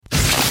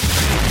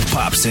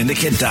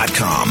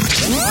popsyndicate.com.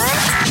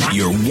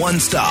 Your one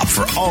stop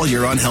for all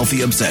your unhealthy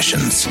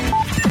obsessions.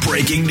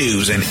 Breaking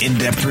news and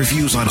in-depth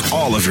reviews on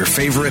all of your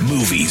favorite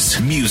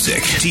movies,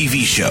 music,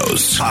 TV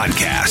shows,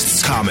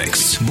 podcasts,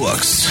 comics,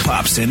 books.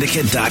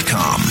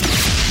 popsyndicate.com.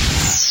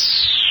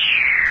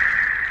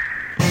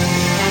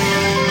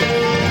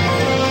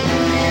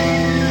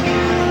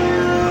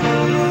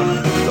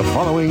 The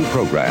following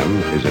program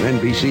is an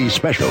NBC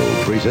special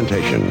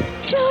presentation.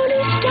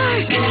 Tony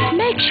Stark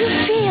makes you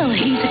feel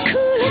he's a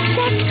cool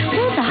exec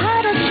with the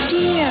heart of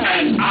steel.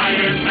 As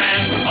Iron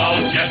Man,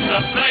 all jets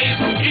ablaze,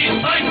 he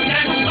fights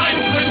and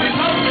fights with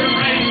repulsor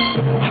rays.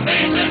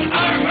 Amazing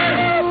armor,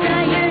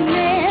 Iron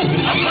Man,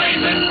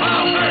 amazing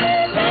power.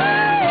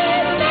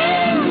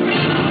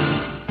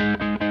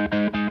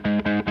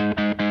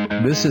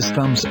 This is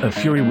Thumbs of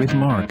Fury with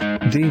Mark,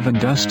 Dave, and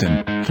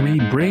Dustin, three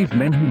brave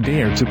men who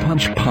dare to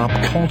punch pop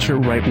culture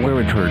right where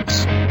it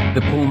hurts,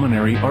 the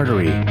pulmonary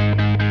artery.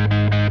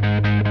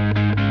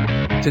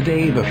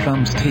 Today the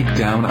Thumbs take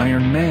down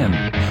Iron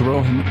Man,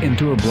 throw him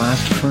into a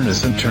blast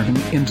furnace and turn him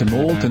into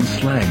molten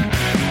slag.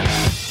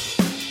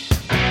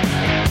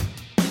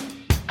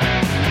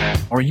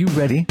 Are you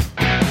ready?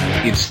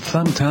 It's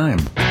thumb time.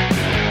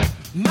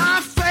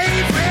 My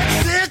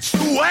favorite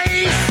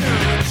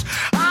situations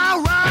are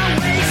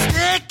always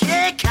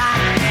sticky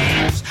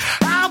kinds.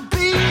 I'll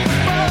be the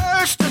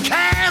first to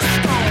cast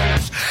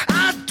stones.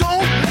 I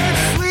don't let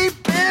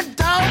sleeping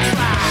dogs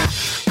fly.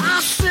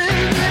 I'll sing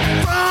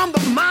it from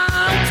the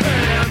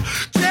mountain.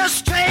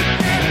 Just take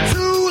me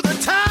to the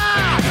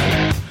top.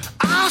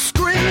 I'll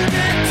scream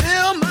it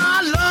till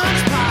my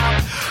lungs pop.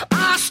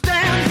 I'll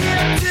stand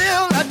here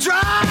till I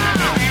drop.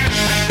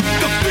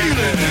 The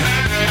feeling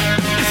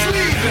is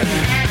leaving.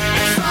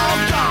 It's all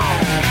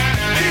gone.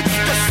 It's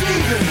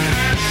deceiving.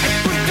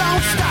 If we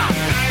don't stop,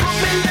 put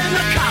me in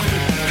the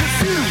coffin. 'Cause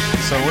you.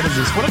 So what is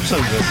this? What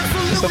episode is this?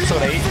 Is this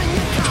episode 8?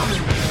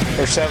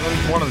 Or 7?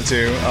 One of the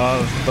two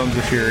of Thumbs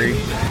of Fury,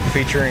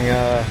 featuring,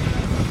 the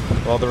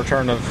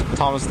return of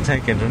Thomas the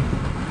Tank Engine.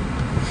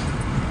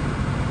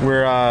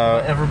 We're,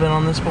 Ever been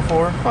on this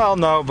before? well,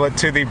 no, but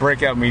to the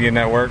Breakout Media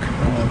Network,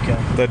 Okay.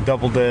 the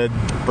Double Dead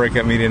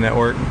Breakout Media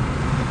Network.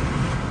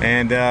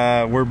 And,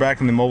 we're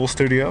back in the mobile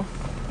studio,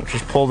 which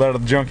was pulled out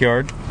of the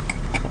junkyard.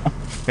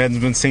 It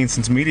hasn't been seen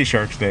since Media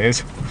Sharks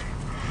days.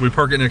 We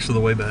park it next to the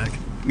Wayback.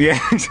 Yeah,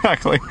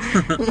 exactly.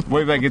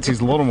 Wayback gets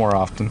used a little more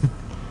often.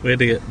 We had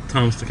to get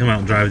Thomas to come out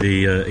and drive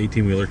the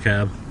 18-wheeler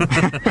cab.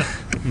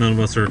 None of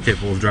us are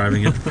capable of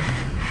driving it.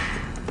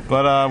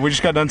 But we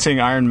just got done seeing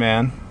Iron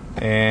Man,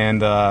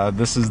 and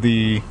this is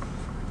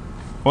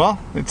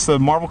it's the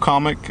Marvel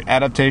comic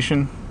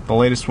adaptation, the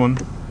latest one.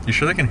 You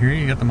sure they can hear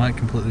you? You got the mic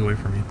completely away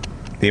from you.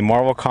 The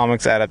Marvel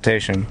Comics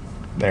adaptation.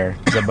 There.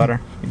 Is that better?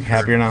 You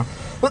happier now?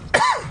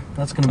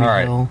 That's going to be All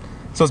right. hell.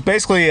 So it's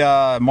basically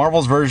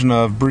Marvel's version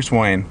of Bruce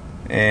Wayne,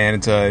 and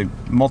it's a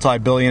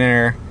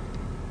multi-billionaire...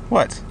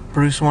 What?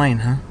 Bruce Wayne,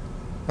 huh?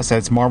 I said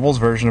it's Marvel's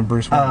version of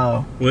Bruce Wayne.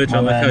 Oh. Which, my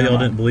I like bad, how y'all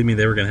my didn't believe me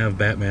they were going to have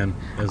Batman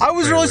as I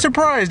was really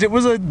surprised.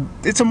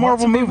 It's a Marvel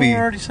Lots of movie. people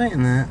are already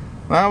saying that.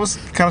 I was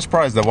kind of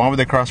surprised, though. Why would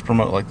they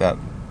cross-promote like that?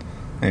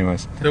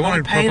 Anyways. They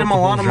They paid him a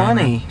lot of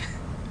money.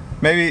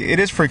 Maybe it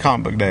is free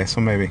comic book day,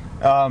 so maybe.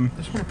 I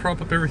just want to prop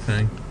up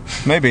everything.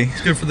 Maybe.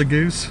 It's good for the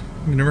goose.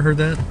 You never heard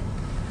that?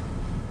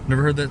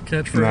 Never heard that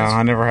catchphrase? No,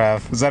 I never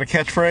have. Is that a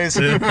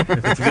catchphrase? If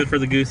it's good for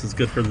the goose, it's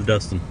good for the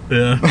Dustin.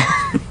 Yeah.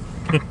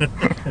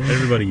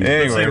 Everybody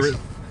uses it. Anyways.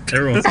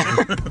 Everyone's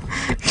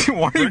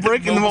Why are you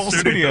breaking the mobile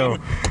studio?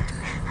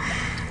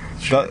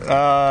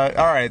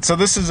 Alright, so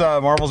this is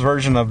Marvel's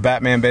version of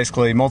Batman,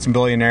 basically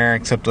multi-billionaire,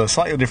 except a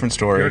slightly different You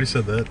story. already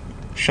said that.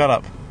 Shut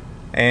up.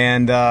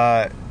 And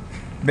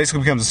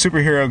basically becomes a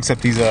superhero,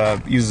 except he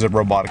uses a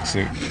robotic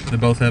suit. They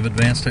both have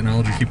advanced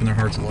technology keeping their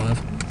hearts alive.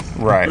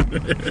 Right.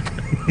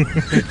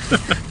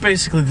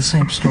 Basically the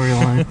same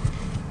storyline.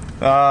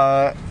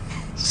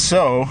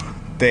 So,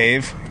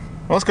 Dave,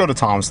 let's go to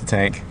Thomas the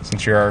Tank,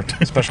 since you're our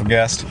special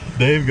guest.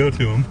 Dave, go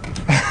to him.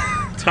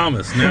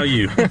 Thomas, now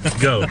you.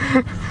 Go.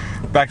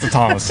 Back to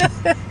Thomas.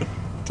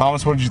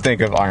 Thomas, what did you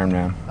think of Iron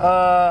Man?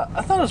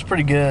 I thought it was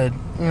pretty good.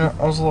 You know,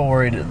 I was a little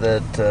worried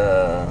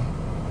that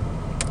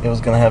it was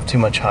going to have too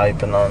much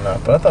hype and on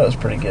that, but I thought it was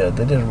pretty good.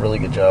 They did a really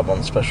good job on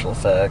the special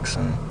effects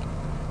and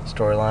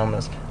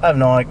storyline. I have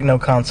no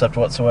concept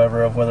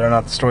whatsoever of whether or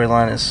not the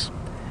storyline is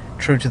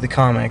true to the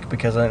comic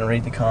because I didn't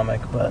read the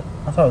comic, but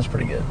I thought it was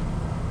pretty good.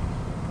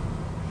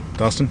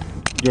 Dustin,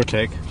 your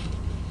take.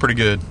 Pretty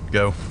good.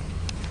 Go.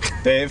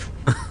 Dave?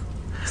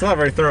 It's not a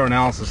very thorough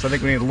analysis. I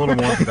think we need a little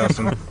more from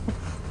Dustin.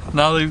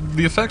 No,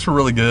 the effects were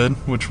really good,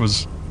 which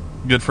was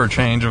good for a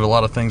change of a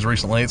lot of things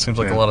recently. It seems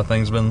like a lot of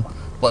things have been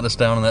letting us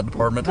down in that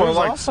department. There's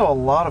also a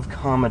lot of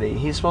comedy.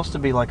 He's supposed to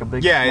be like a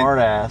big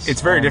smartass.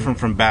 It's very different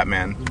from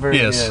Batman. Very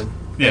good.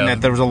 Yeah. And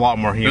that there was a lot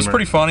more humor. It was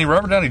pretty funny.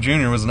 Robert Downey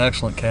Jr. was an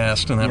excellent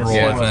cast in that role,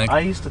 I think. I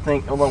used to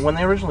think, well, when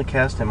they originally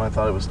cast him, I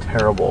thought it was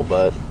terrible,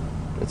 but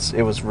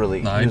it was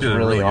really, No, he did a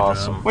really good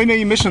awesome. job. Well,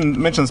 you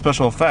mentioned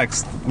special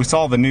effects. We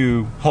saw the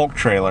new Hulk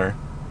trailer,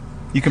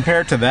 You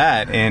compare it to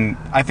that, and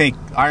I think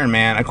Iron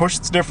Man, of course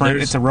it's different,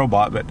 it's a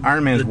robot, but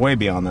Iron Man is way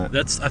beyond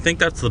that. I think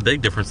that's the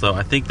big difference, though.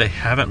 I think they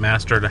haven't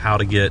mastered how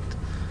to get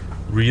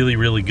really,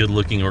 really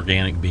good-looking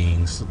organic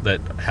beings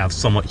that have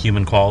somewhat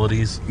human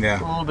qualities. Yeah.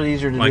 It's a little bit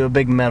easier to do a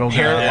big metal guy.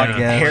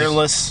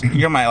 Hairless.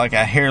 You're like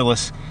a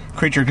hairless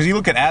creature, because you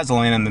look at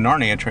Aslan in the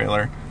Narnia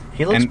trailer.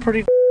 He looks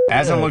pretty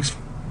Aslan looks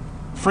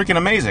freaking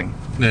amazing.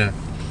 Yeah.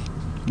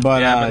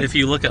 But if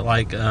you look at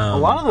like a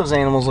lot of those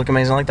animals look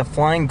amazing, like the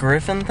flying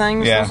griffin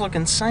things. Those look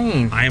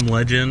insane. I Am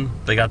Legend.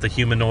 They got the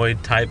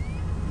humanoid type,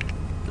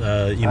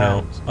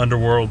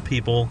 underworld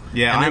people.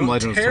 Yeah, and I Am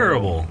Legend was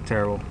terrible.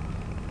 Terrible.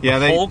 Yeah,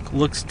 Hulk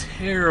looks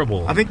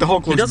terrible. I think the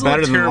Hulk looks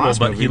better than the last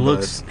but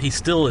movie, he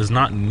still is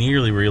not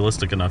nearly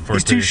realistic enough for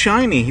He's too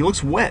shiny. He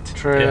looks wet.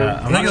 True. Yeah,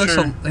 I think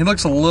he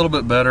looks a little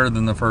bit better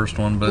than the first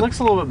one, but It looks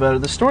a little bit better.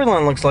 The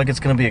storyline looks like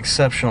it's going to be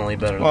exceptionally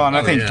better. Well, and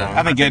I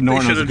think Ed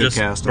Norton was a good just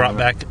cast. brought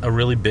back a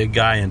really big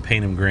guy and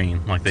paint him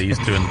green like they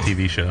used to in the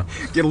TV show.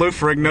 Get Lou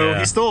Ferrigno.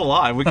 He's still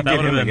alive. We could get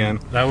him again.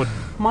 That would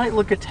might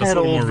look a tad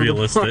little old more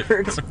realistic.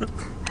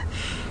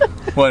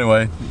 Well,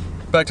 anyway,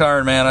 back to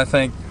Iron Man. I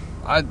think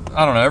I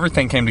don't know.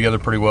 Everything came together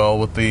pretty well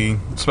with the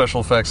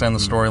special effects and the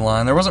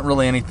storyline. There wasn't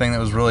really anything that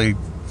was really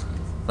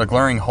a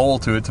glaring hole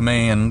to it to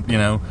me. And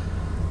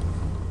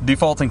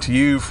defaulting to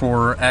you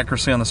for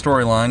accuracy on the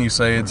storyline, you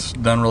say it's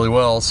done really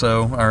well.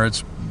 Or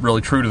it's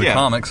really true to the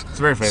comics. It's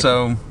very faithful.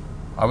 So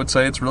I would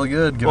say it's really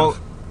good. Give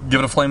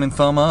it a flaming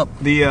thumb up.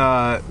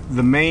 The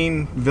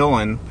main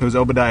villain, who's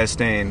Obadiah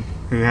Stane,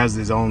 who has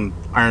his own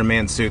Iron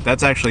Man suit,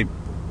 that's actually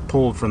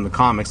pulled from the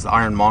comics, the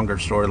Ironmonger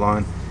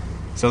storyline.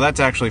 So that's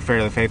actually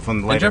fairly faithful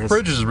in the later. And Jeff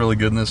Bridges is really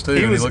good in this too.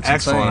 He was looks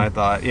excellent, insane. I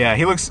thought. Yeah,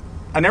 he looks.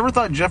 I never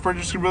thought Jeff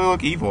Bridges could really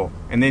look evil,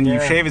 and then you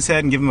shave his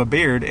head and give him a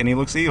beard, and he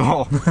looks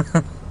evil.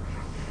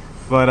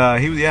 But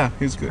he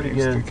was good. He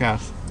was a good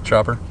cast.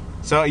 Chopper.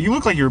 So you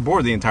look like you were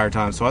bored the entire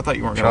time. So I thought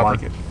you weren't gonna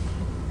like it.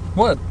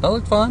 What? I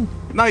looked fine.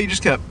 No, you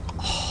just kept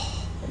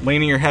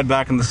leaning your head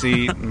back in the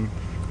seat. And,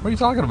 what are you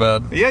talking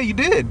about? Yeah, you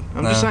did.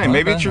 I'm just saying.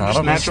 Maybe it's your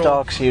just natural.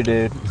 Stalks you,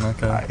 dude.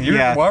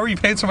 Okay. Why were you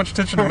paying so much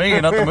attention to me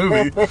and not the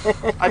movie?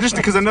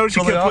 Because I noticed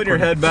you kept putting your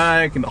head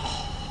back and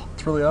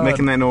it's really odd.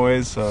 Making that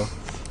noise. So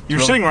you're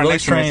sitting right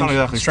next to me. It's not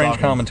exactly strange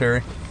stalking.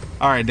 commentary.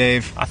 All right,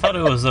 Dave. I thought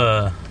it was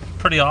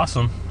pretty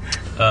awesome.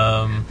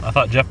 I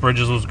thought Jeff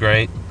Bridges was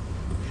great.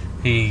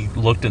 He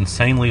looked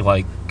insanely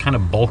kind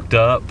of bulked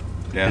up.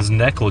 Yeah. His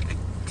neck looked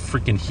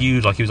freaking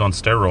huge, like he was on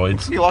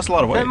steroids. He lost a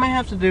lot of weight. That may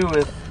have to do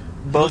with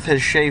both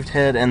his shaved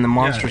head and the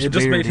monstrous beard. It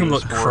just made him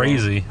look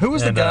crazy. Who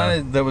was the guy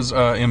that was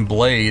in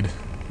Blade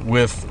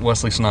with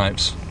Wesley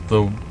Snipes?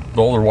 The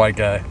older white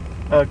guy.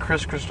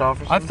 Chris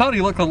Christopherson. I thought he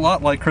looked a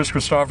lot like Chris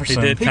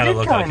Christopherson. He did kind of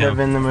look like him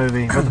in the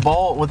movie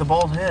with the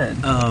bald head.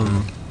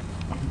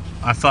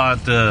 I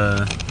thought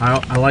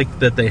I liked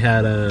that they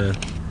had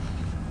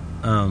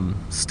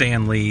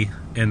Stan Lee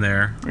in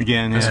there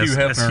again. As Hugh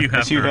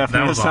Hefner.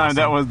 That was awesome.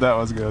 That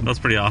was good. That was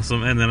pretty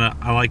awesome. And then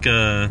I like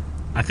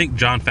I think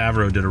Jon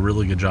Favreau did a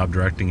really good job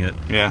directing it.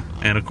 Yeah.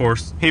 And of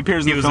course, he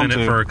appears in the was film in it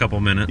too. for a couple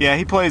minutes. Yeah,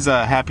 he plays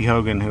Happy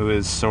Hogan, who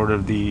is sort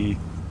of he's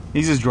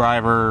his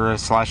driver /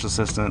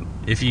 assistant.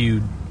 If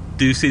you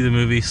do see the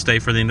movie, stay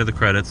for the end of the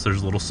credits.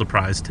 There's a little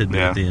surprise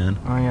tidbit at the end.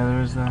 Oh yeah, there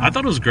was that. I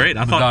thought it was great.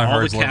 I thought all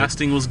the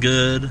casting was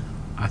good.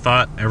 I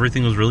thought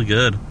everything was really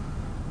good.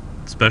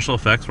 Special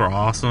effects were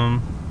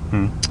awesome.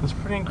 It was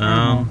pretty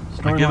incredible.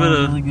 I give it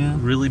a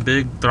really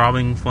big,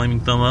 throbbing, flaming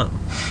thumb up.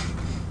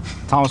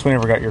 Thomas, we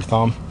never got your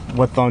thumb.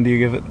 What thumb do you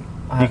give it?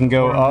 You can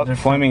go up,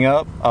 flaming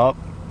up,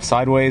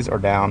 sideways, or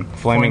down.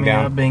 Flaming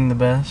down. Up being the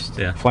best.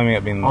 Yeah. Flaming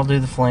up being the I'll do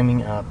the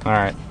flaming up. All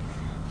right.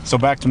 So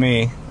back to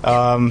me.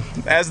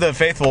 As the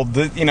faithful,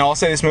 I'll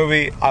say this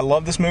movie, I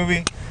love this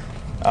movie.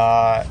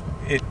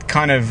 It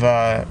kind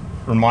of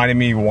reminded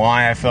me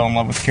why I fell in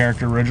love with the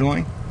character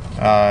originally.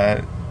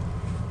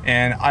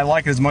 And I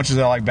like it as much as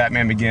I like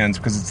Batman Begins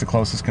because it's the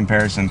closest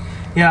comparison.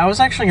 Yeah, I was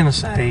actually going to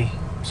say,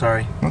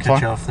 sorry, That's cut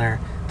fine. you off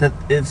there, that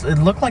it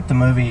looked like the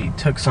movie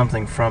took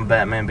something from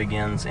Batman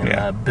Begins in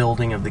the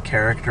building of the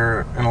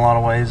character in a lot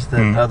of ways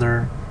that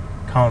other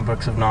comic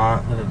books have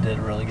not, that it did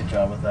a really good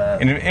job with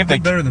that. And if they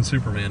better than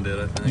Superman did,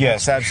 I think.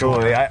 Yes,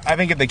 absolutely. Sure. I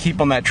think if they keep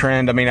on that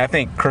trend, I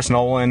think Chris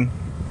Nolan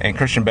and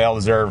Christian Bale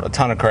deserve a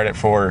ton of credit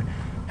for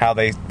how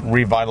they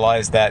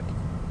revitalized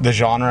the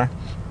genre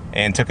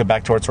and took it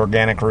back to its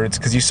organic roots.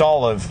 Because you saw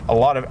there was a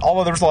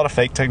lot of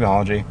fake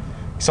technology. You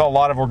saw a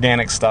lot of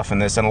organic stuff in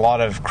this, and a lot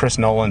of Chris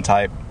Nolan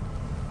type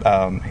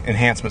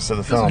enhancements to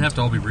the film. It doesn't have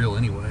to all be real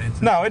anyway.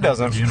 No, it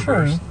doesn't.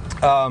 Universe.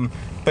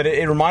 But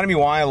it reminded me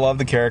why I love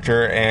the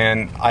character,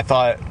 and I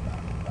thought,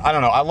 I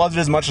don't know, I loved it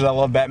as much as I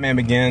love Batman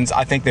Begins.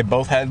 I think they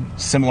both had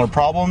similar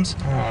problems.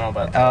 I don't know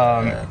about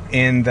that.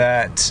 In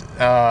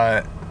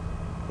that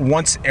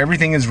once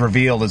everything is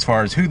revealed as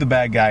far as who the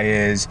bad guy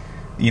is,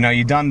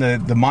 you've done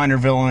the minor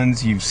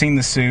villains, you've seen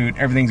the suit,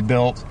 everything's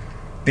built,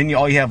 then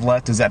all you have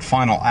left is that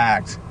final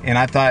act. And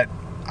I thought,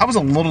 I was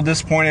a little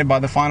disappointed by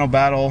the final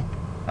battle.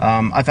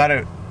 I thought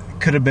it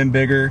could have been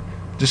bigger,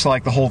 just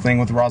like the whole thing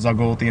with Ra's al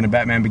Ghul at the end of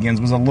Batman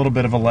Begins was a little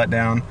bit of a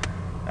letdown.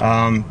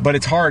 But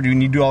it's hard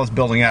when you do all this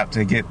building up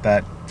to get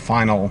that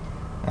final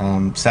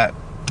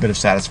bit of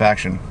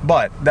satisfaction.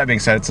 But that being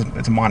said,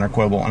 it's a minor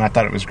quibble, and I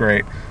thought it was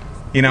great.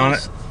 You know,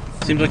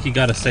 seems like you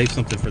got to save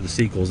something for the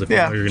sequels if you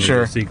know you're going to do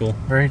a sequel.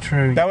 Very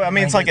true.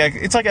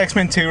 It's like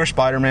X-Men 2 or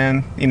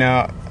Spider-Man. You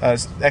know,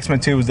 X-Men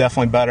 2 was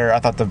definitely better. I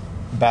thought the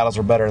battles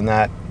were better than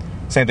that.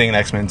 Same thing in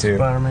X-Men 2.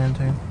 Spider-Man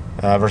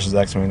 2 versus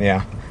X-Men.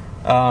 Yeah.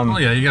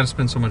 You got to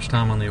spend so much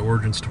time on the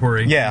origin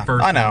story. Yeah,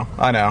 I know.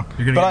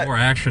 You're going to get more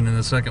action in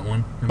the second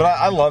one. But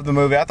I love the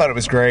movie. I thought it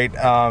was great.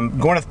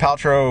 Gwyneth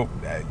Paltrow,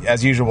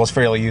 as usual, was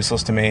fairly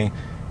useless to me.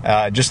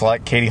 Just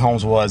like Katie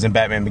Holmes was in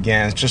Batman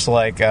Begins, just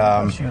like she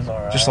was all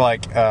right. Just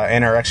like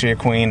Anorexia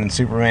Queen and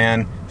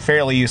Superman,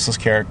 fairly useless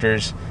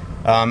characters.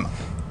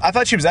 I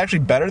thought she was actually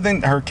better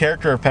than her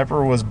character of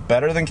Pepper was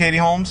better than Katie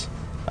Holmes,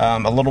 a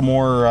little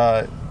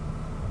more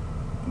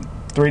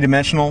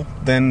three-dimensional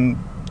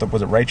than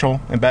was it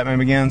Rachel in Batman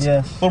Begins?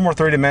 Yes, a little more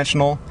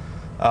three-dimensional.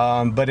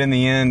 But in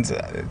the end,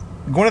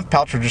 Gwyneth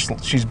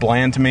Paltrow she's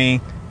bland to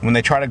me. When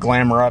they try to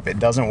glam her up, it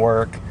doesn't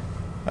work.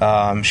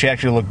 She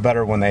actually looked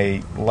better when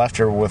they left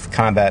her with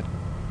kind of that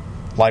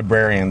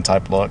librarian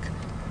type look.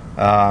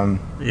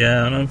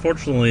 Yeah, and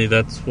unfortunately,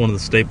 that's one of the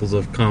staples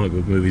of comic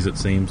book movies, it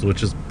seems,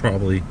 which is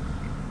probably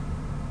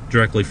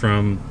directly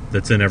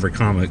that's in every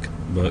comic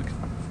book.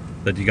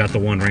 That you got the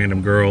one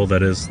random girl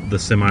that is the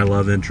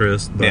semi-love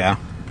interest. But yeah.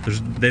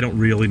 They don't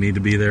really need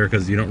to be there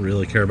because you don't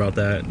really care about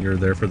that. You're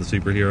there for the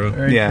superhero.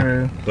 Very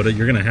true. But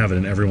you're going to have it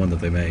in every one that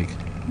they make.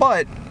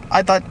 But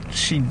I thought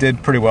she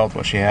did pretty well with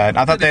what she had.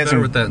 I thought they did better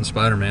with that in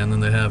Spider-Man than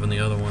they have in the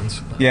other ones.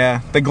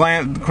 Yeah,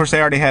 of course, they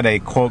already had a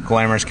quote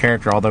glamorous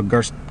character. Although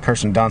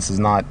Kirsten Dunst is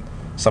not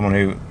someone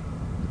who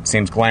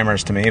seems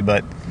glamorous to me.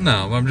 But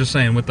no, I'm just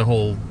saying with the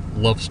whole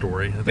love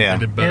story. I think they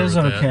did better. It was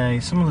with okay.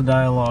 That. Some of the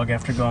dialogue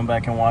after going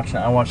back and watching it,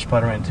 I watched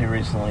Spider-Man 2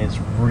 recently. It's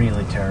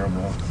really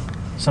terrible.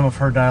 Some of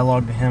her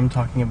dialogue to him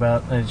talking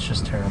about it's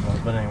just terrible.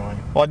 But anyway.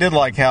 Well, I did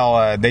like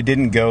how they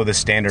didn't go the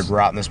standard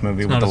route in this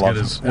movie with the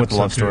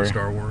love story.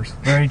 Star Wars.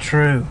 Very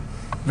true.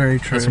 Very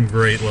true. That's some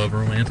great love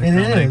romantic. It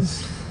comedy.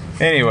 is.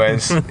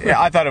 Anyways, yeah,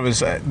 I thought it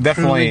was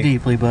definitely really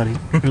deeply, buddy.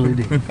 Really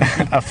deep.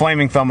 A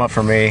flaming thumb up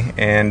for me,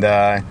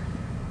 and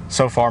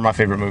so far my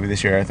favorite movie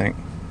this year, I think.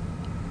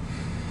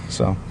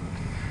 So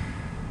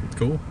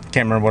cool.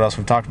 Can't remember what else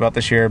we've talked about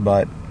this year,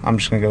 but I'm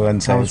just gonna go ahead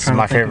and say it's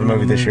my favorite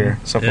movie this year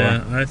so far.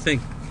 Yeah, I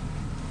think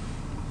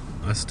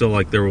I still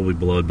like There Will Be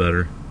Blood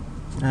better.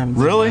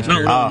 Really?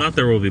 No, not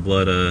There Will Be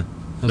Blood.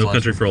 No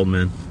Country for Old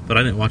Men. But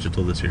I didn't watch it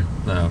till this year.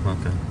 Oh,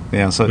 okay.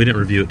 Yeah, so we didn't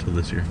review it till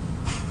this year.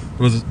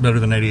 Was it better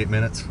than 88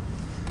 Minutes?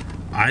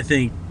 I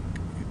think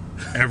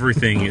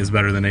everything is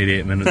better than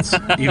 88 Minutes.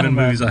 Even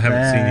movies I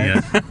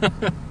haven't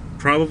seen yet.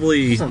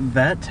 Probably. It wasn't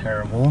that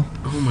terrible.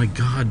 Oh my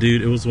god,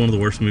 dude! It was one of the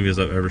worst movies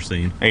I've ever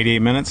seen. 88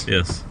 Minutes?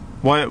 Yes.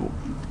 What?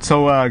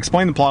 So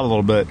explain the plot a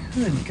little bit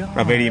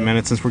of 88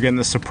 Minutes, since we're getting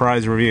this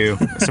surprise review,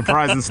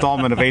 surprise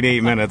installment of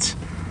 88 Minutes.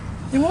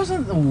 It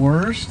wasn't the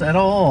worst at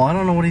all. I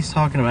don't know what he's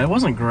talking about. It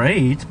wasn't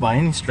great by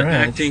any stretch.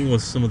 The acting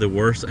was some of the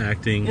worst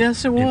acting.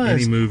 Yes, it was. In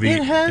any movie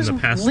it has in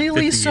the past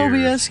Lily 50 years.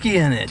 Sobieski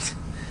in it.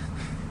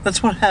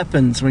 That's what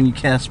happens when you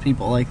cast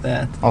people like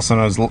that. Also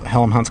known as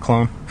Helen Hunt's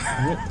clone.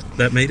 Well,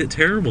 that made it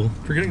terrible.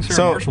 Forgetting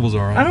Sarah Marshall was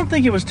alright. I don't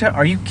think it was terrible.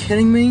 Are you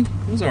kidding me?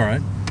 It was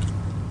alright.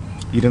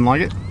 You didn't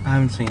like it? I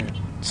haven't seen it.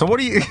 So what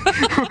are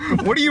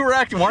you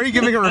reacting? Why are you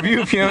giving a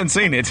review if you haven't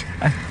seen it?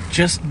 I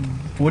just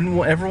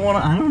wouldn't ever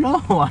want to. I don't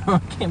know.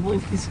 I can't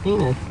believe he's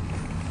seen it.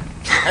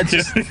 I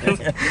just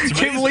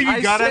can't believe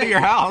you got out of your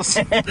house.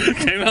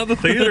 Came out of the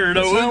theater.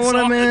 That's not what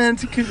I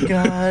meant. Good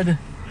God.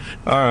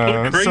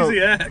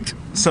 Crazy act.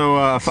 So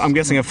I'm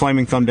guessing a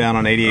flaming thumb down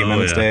on 88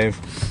 Minutes, yeah.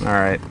 Dave. All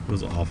right. It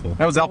was awful.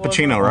 That was Al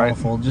Pacino, right?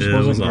 Awful. Just Yeah, it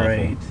wasn't was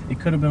great. awful. It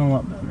could have been a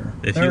lot better.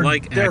 If you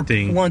like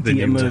acting, there are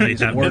plenty then of you will hate movies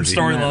that worse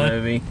movie. than that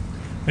movie.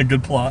 A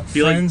good plot.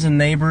 Friends and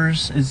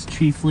Neighbors is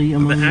chiefly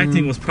among The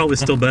acting was probably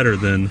still better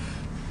than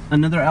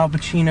another Al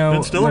Pacino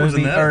Ben Stiller was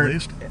in movie. that, at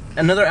least.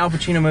 Another Al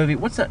Pacino movie.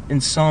 What's that?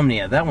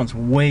 Insomnia. That one's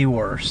way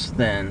worse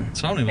than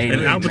Insomnia was 88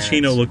 and Al Minutes.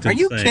 Pacino looked Are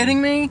you insane.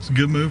 kidding me? It's a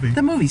good movie.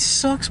 That movie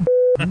sucks.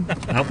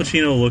 Al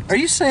Pacino looked. Are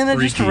you saying that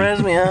just to freaky.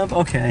 razz me up?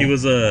 Okay. He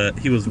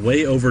was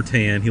way over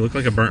tan. He looked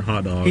like a burnt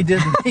hot dog. He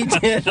did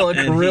look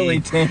And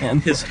really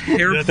tan. His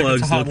hair Yeah, I think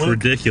it's a plugs hot looked look.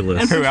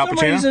 ridiculous. And for Al some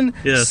Pacino? reason,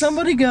 Yes.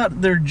 somebody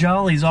got their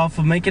jollies off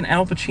of making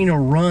Al Pacino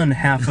run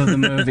half of the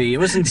movie. It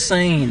was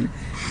insane.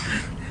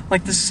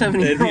 Like the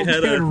 70-year-old And he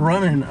had kid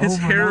running. His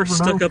over hair and over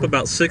stuck and up over.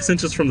 about 6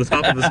 inches from the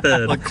top of his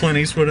head. Like Clint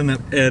Eastwood in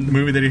that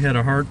movie that he had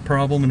a heart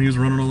problem and he was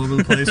running all over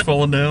the place,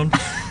 falling down.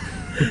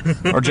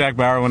 Or Jack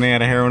Bauer when he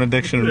had a heroin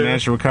addiction and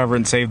managed to recover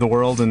and save the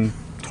world in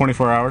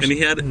 24 hours. And he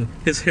had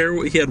his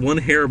hair. He had one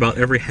hair about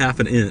every half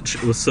an inch.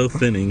 It was so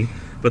thinning,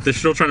 but they're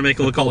still trying to make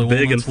it look all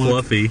big and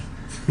fluffy.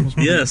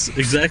 Yes,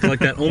 exactly like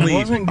that. Only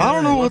wasn't good. I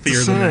don't know what to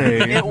fluffier than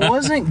that. say. It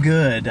wasn't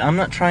good. I'm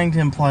not trying to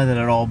imply that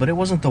at all, but it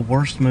wasn't the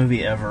worst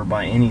movie ever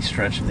by any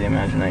stretch of the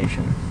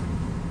imagination.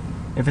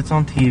 If it's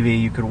on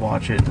TV, you could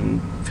watch it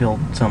and feel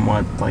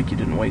somewhat like you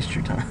didn't waste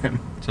your time.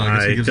 So I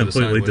guess he I gives it a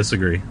completely sideways.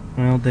 disagree.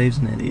 Well, Dave's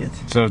an idiot.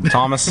 So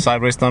Thomas,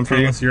 sideways thumb for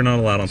you. Thomas, you're not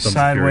allowed on Thumbs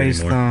Sideways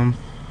Fury anymore. thumb.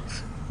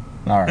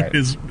 All right.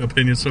 His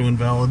opinion's so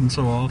invalid and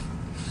so off.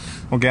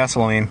 Well,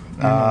 gasoline. I'm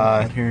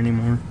not out here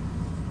anymore.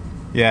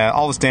 Yeah,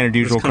 all the standard This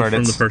usual comes from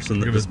credits. the person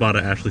that just bought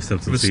an Ashley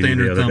Simpson With CD the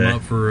standard other thumb day.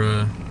 up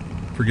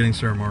for getting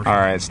Sarah Marshall. All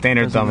right,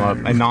 standard Doesn't thumb up,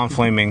 matter. and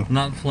non-flaming.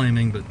 Not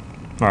flaming, but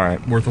All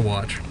right. worth a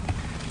watch.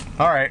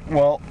 All right,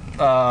 well,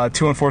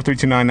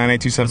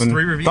 214-329-9827. That's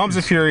 3 reviews.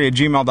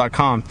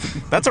 Thumbsoffury@gmail.com.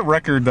 That's a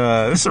record,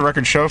 this is a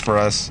record show for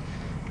us.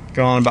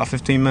 Going on about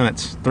 15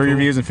 minutes. 3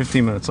 reviews in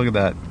 15 minutes. Look at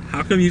that.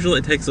 How come usually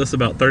it takes us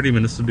about 30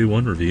 minutes to do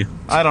one review?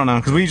 I don't know,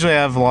 because we usually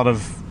have a lot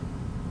of,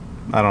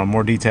 I don't know,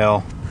 more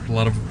detail. A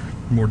lot of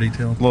more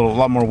detail. A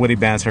lot more witty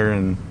banter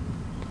and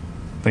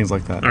things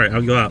like that. All right,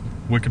 I'll go out.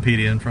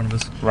 Wikipedia in front of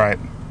us. Right.